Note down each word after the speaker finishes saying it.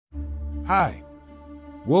Hi!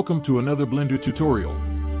 Welcome to another Blender tutorial.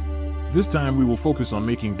 This time we will focus on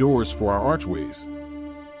making doors for our archways.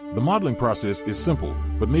 The modeling process is simple,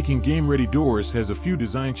 but making game-ready doors has a few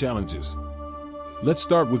design challenges. Let's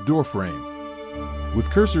start with door frame.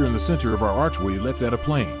 With cursor in the center of our archway, let's add a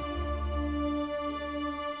plane.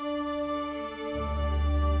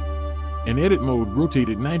 In edit mode, rotate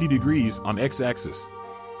it 90 degrees on x-axis.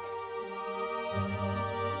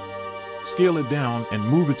 Scale it down and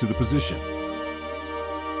move it to the position.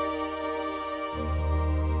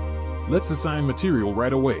 Let's assign material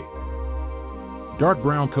right away. Dark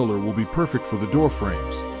brown color will be perfect for the door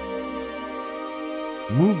frames.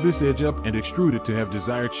 Move this edge up and extrude it to have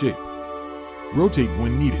desired shape. Rotate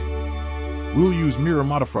when needed. We'll use mirror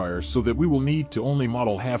modifiers so that we will need to only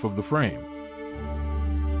model half of the frame.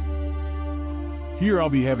 Here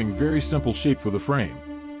I'll be having very simple shape for the frame.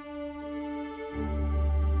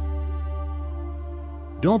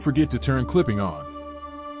 Don't forget to turn clipping on.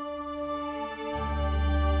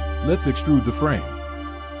 Let's extrude the frame.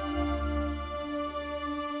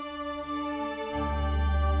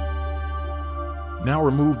 Now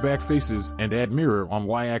remove back faces and add mirror on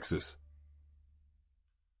y-axis.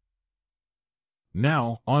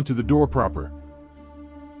 Now, onto the door proper.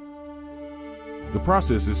 The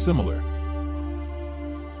process is similar.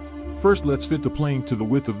 First, let's fit the plane to the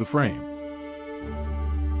width of the frame.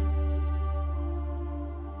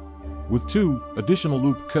 With 2 additional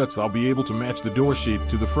loop cuts, I'll be able to match the door shape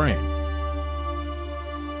to the frame.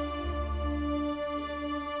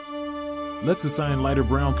 Let's assign lighter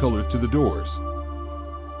brown color to the doors.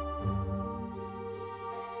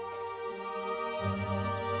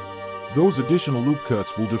 Those additional loop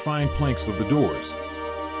cuts will define planks of the doors.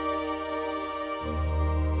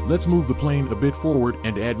 Let's move the plane a bit forward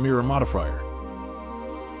and add mirror modifier.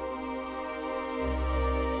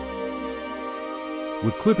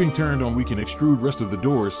 With clipping turned on, we can extrude rest of the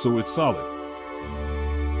doors so it's solid.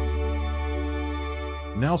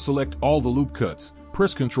 Now select all the loop cuts,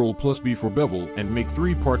 press Ctrl+B for bevel and make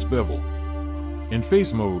 3 parts bevel. In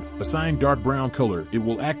face mode, assign dark brown color. It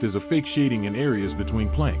will act as a fake shading in areas between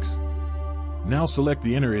planks. Now select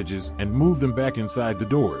the inner edges and move them back inside the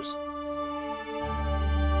doors.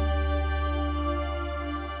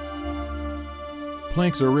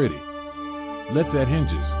 Planks are ready. Let's add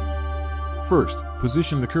hinges. First,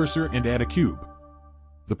 position the cursor and add a cube.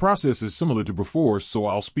 The process is similar to before, so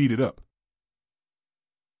I'll speed it up.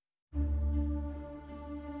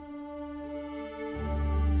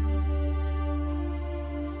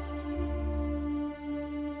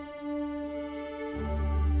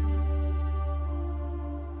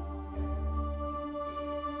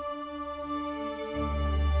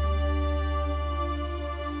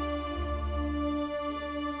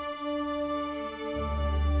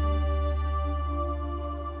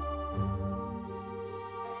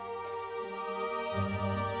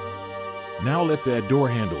 Now let's add door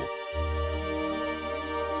handle.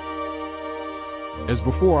 As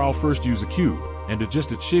before, I'll first use a cube and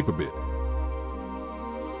adjust its shape a bit.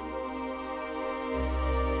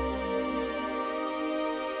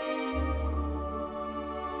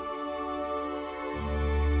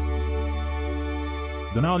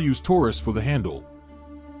 Then I'll use torus for the handle.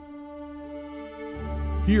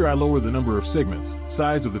 Here I lower the number of segments,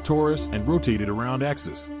 size of the torus, and rotate it around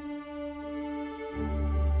axis.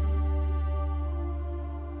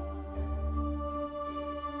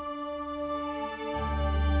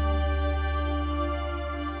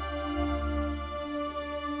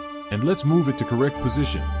 And let's move it to correct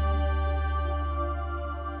position.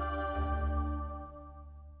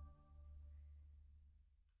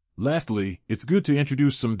 Lastly, it's good to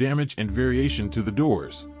introduce some damage and variation to the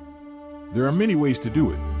doors. There are many ways to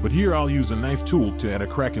do it, but here I'll use a knife tool to add a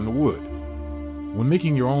crack in the wood. When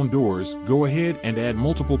making your own doors, go ahead and add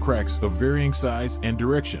multiple cracks of varying size and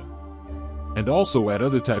direction. And also add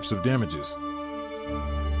other types of damages.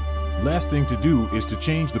 Last thing to do is to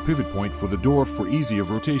change the pivot point for the door for ease of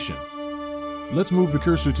rotation. Let's move the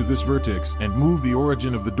cursor to this vertex and move the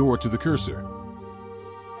origin of the door to the cursor.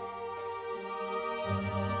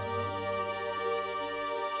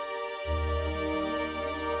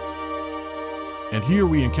 And here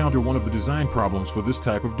we encounter one of the design problems for this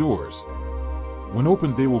type of doors. When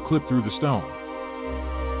opened, they will clip through the stone.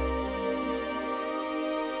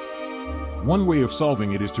 One way of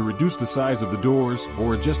solving it is to reduce the size of the doors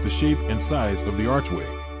or adjust the shape and size of the archway.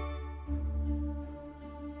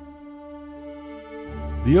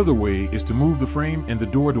 The other way is to move the frame and the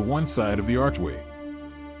door to one side of the archway.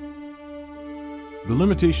 The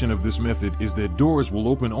limitation of this method is that doors will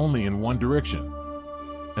open only in one direction.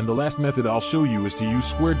 And the last method I'll show you is to use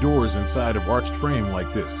square doors inside of arched frame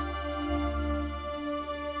like this.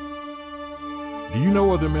 Do you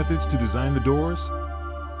know other methods to design the doors?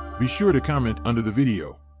 Be sure to comment under the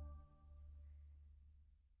video.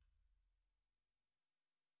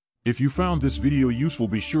 If you found this video useful,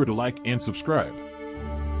 be sure to like and subscribe.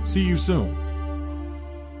 See you soon.